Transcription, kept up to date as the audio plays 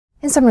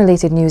In some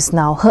related news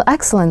now, Her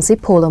Excellency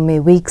Paula Mae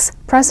Weekes,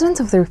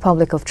 President of the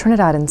Republic of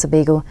Trinidad and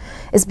Tobago,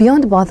 is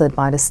beyond bothered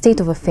by the state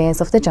of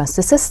affairs of the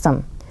justice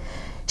system.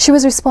 She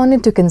was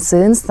responding to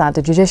concerns that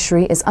the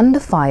judiciary is under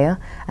fire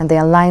and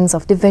there are lines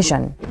of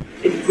division.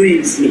 It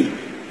grieves me.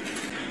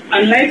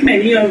 Unlike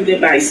many of the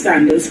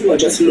bystanders who are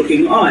just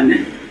looking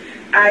on,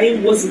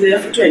 I was there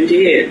for 20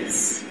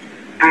 years.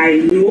 I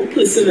know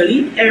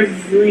personally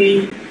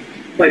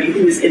everybody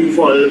who is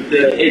involved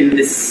in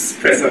this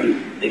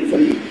present thing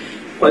from the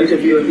point of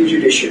view of the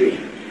judiciary.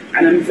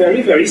 And I'm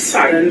very, very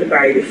saddened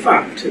by the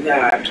fact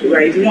that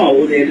right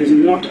now there does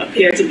not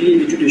appear to be in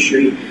the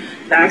judiciary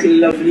that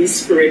lovely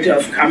spirit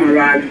of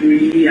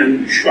camaraderie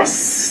and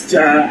trust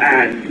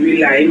and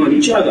relying on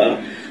each other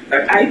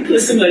that I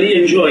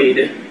personally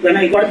enjoyed when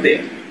I got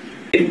there.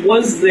 It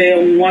was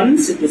there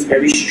once, it was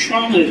very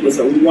strong, and it was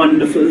a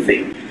wonderful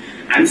thing.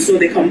 And so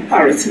the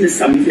comparison is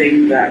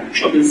something that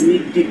troubles me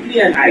deeply,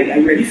 and I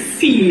really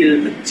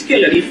feel,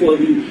 particularly for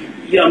the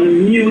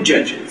young new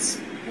judges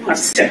who have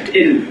stepped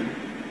in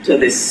to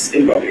this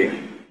imbroglio.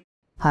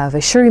 However,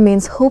 she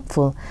remains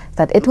hopeful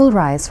that it will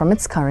rise from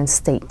its current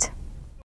state.